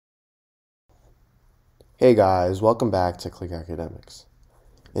Hey guys, welcome back to Click Academics.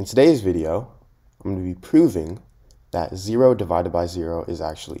 In today's video, I'm going to be proving that 0 divided by 0 is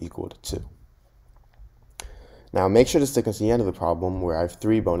actually equal to 2. Now make sure to stick until the end of the problem where I have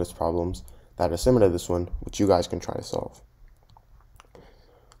 3 bonus problems that are similar to this one, which you guys can try to solve.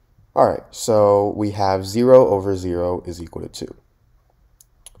 Alright, so we have 0 over 0 is equal to 2.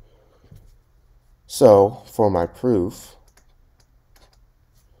 So for my proof,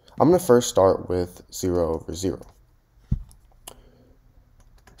 I'm going to first start with 0 over 0.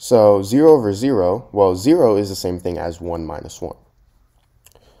 So 0 over 0, well, 0 is the same thing as 1 minus 1.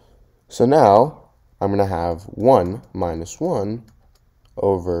 So now I'm going to have 1 minus 1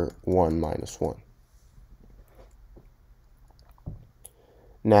 over 1 minus 1.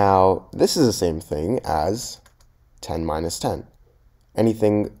 Now, this is the same thing as 10 minus 10.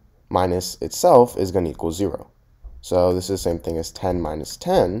 Anything minus itself is going to equal 0. So this is the same thing as 10 minus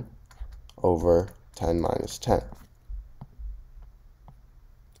 10 over 10 minus 10.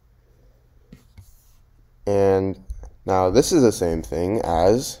 And now this is the same thing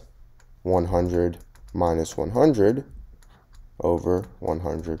as 100 minus 100 over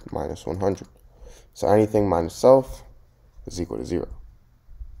 100 minus 100. So anything minus itself is equal to 0.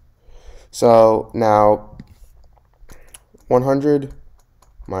 So now 100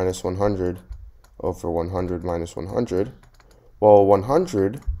 minus 100 over 100 minus 100, well,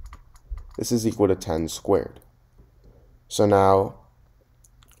 100, this is equal to 10 squared. So now,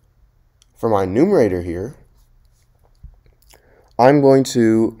 for my numerator here, I'm going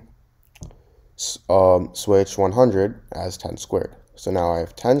to switch 100 as 10 squared. So now I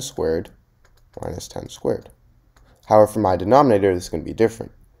have 10 squared minus 10 squared. However, for my denominator, this is going to be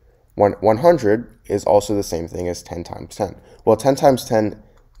different. 100 is also the same thing as 10 times 10. Well, 10 times 10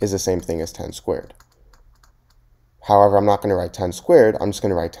 is the same thing as 10 squared. However, I'm not going to write 10 squared, I'm just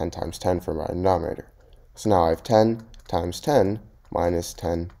going to write 10 times 10 for my denominator. So now I have 10 times 10 minus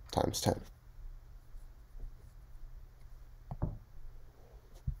 10 times 10.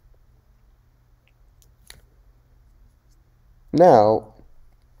 Now,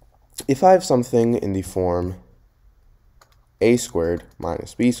 if I have something in the form a squared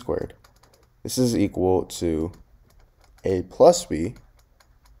minus b squared, this is equal to a plus b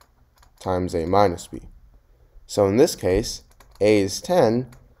times a minus b. So in this case, a is 10,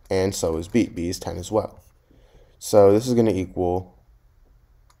 and so is b. B is 10 as well. So this is going to equal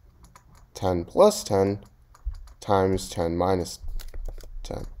 10 plus 10 times 10 minus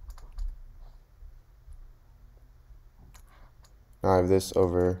 10. Now I have this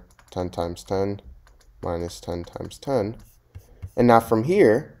over 10 times 10 minus 10 times 10. And now from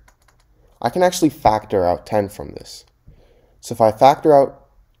here, I can actually factor out 10 from this. So if I factor out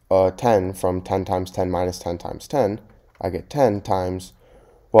 10 from 10 times 10 minus 10 times 10, I get 10 times,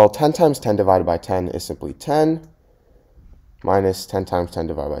 well, 10 times 10 divided by 10 is simply 10, minus 10 times 10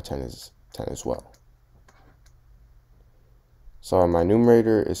 divided by 10 is 10 as well. So my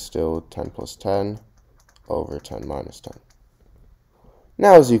numerator is still 10 plus 10 over 10 minus 10.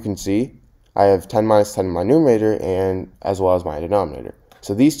 Now, as you can see, I have 10 minus 10 in my numerator and as well as my denominator.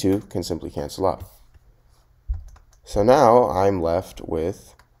 So these two can simply cancel out. So now I'm left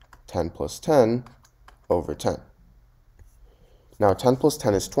with 10 plus 10 over 10. Now 10 plus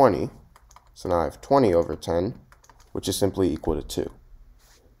 10 is 20. So now I have 20 over 10, which is simply equal to 2.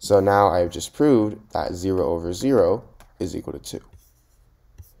 So now I have just proved that 0 over 0 is equal to 2.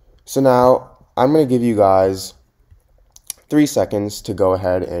 So now I'm going to give you guys 3 seconds to go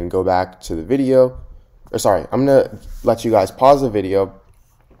ahead and go back to the video. I'm going to let you guys pause the video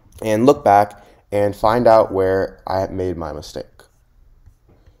and look back and find out where I made my mistake.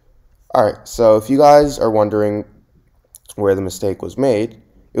 Alright, so if you guys are wondering where the mistake was made,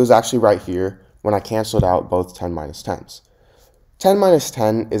 it was actually right here when I canceled out both 10 minus 10s. 10 minus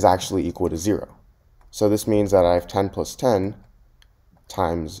 10 is actually equal to 0. So this means that I have 10 plus 10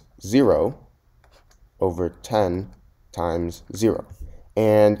 times 0 over 10 times 0.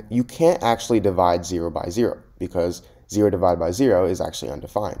 And you can't actually divide 0 by 0 because 0 divided by 0 is actually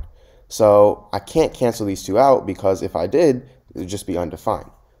undefined. So I can't cancel these two out because if I did, it would just be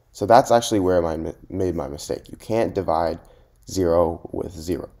undefined. So that's actually where I made my mistake. You can't divide 0 with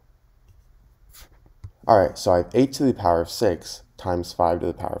 0. Alright, so I have 8 to the power of 6 times 5 to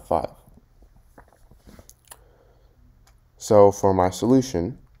the power of 5. So for my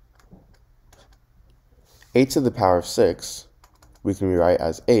solution, 8 to the power of 6, we can rewrite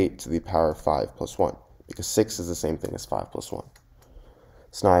as 8 to the power of 5 plus 1, because 6 is the same thing as 5 plus 1.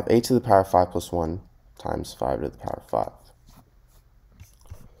 So now I have 8 to the power of 5 plus 1 times 5 to the power of 5.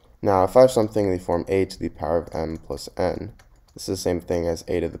 Now if I have something in the form a to the power of m plus n, this is the same thing as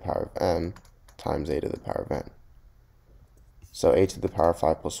a to the power of m times a to the power of n. So a to the power of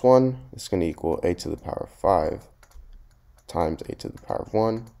 5 plus 1 is going to equal a to the power of 5 times a to the power of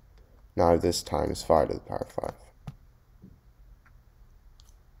 1. Now this times 5 to the power of 5.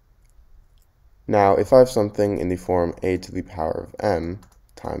 Now if I have something in the form a to the power of m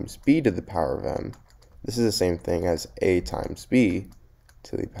times b to the power of m, this is the same thing as a times b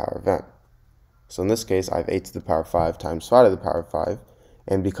to the power of m. So in this case, I have a to the power of 5 times 5 to the power of 5,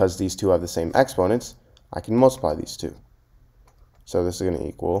 and because these two have the same exponents, I can multiply these two. So this is going to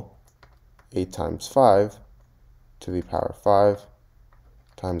equal 8 times 5 to the power of 5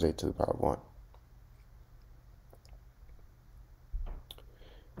 times 8 to the power of 1.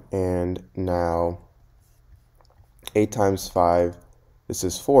 And now 8 times 5, this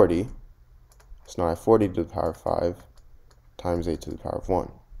is 40. So now I have 40 to the power of 5 times 8 to the power of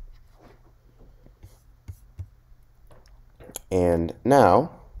 1. And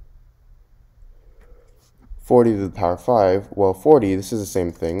now 40 to the power of 5, well 40, this is the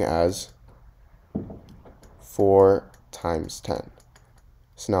same thing as 4 times 10.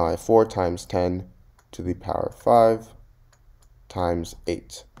 So now I have 4 times 10 to the power of 5 times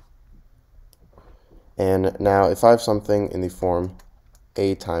 8. And now if I have something in the form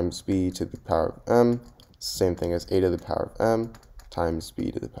a times b to the power of m, it's the same thing as a to the power of m times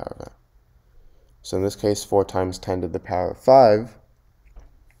b to the power of m. So in this case, 4 times 10 to the power of 5,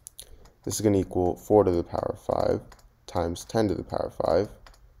 this is going to equal 4 to the power of 5 times 10 to the power of 5.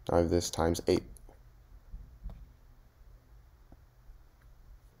 Now I have this times 8.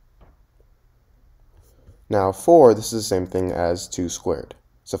 Now 4, this is the same thing as 2 squared.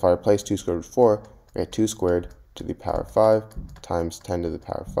 So if I replace 2 squared with 4, I get 2 squared to the power of 5 times 10 to the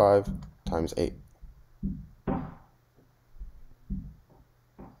power of 5 times 8.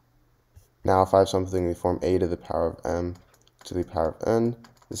 Now if I have something in the form a to the power of m to the power of n,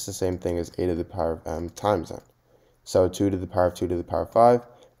 this is the same thing as a to the power of m times n. So 2 to the power of 2 to the power of 5,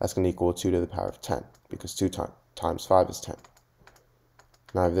 that's going to equal 2 to the power of 10, because 2 times 5 is 10.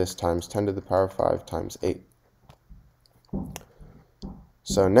 Now I have this times 10 to the power of 5 times 8.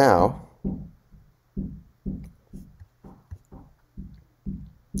 So now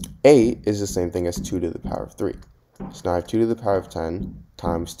 8 is the same thing as 2 to the power of 3. So now I have 2 to the power of 10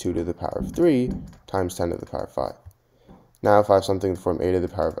 times 2 to the power of 3 times 10 to the power of 5. Now if I have something in the form a to the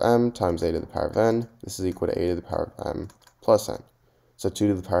power of m times a to the power of n, this is equal to a to the power of m plus n. So 2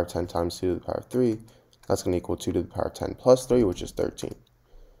 to the power of 10 times 2 to the power of 3, that's going to equal 2 to the power of 10 plus 3, which is 13.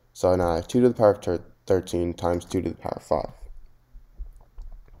 So now I have 2 to the power of 13 times 2 to the power of 5.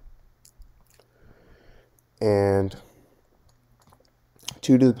 And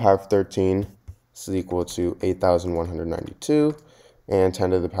 2 to the power of 13, this is equal to 8,192. And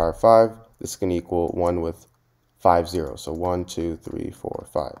 10 to the power of 5, this is going to equal 1 with 5 zeros. So 1, 2, 3, 4,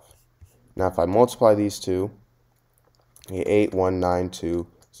 5. Now if I multiply these two, I get 8192,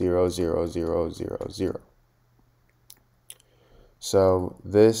 0, 0, 0, 0, 0. So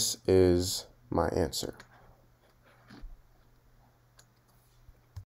this is my answer.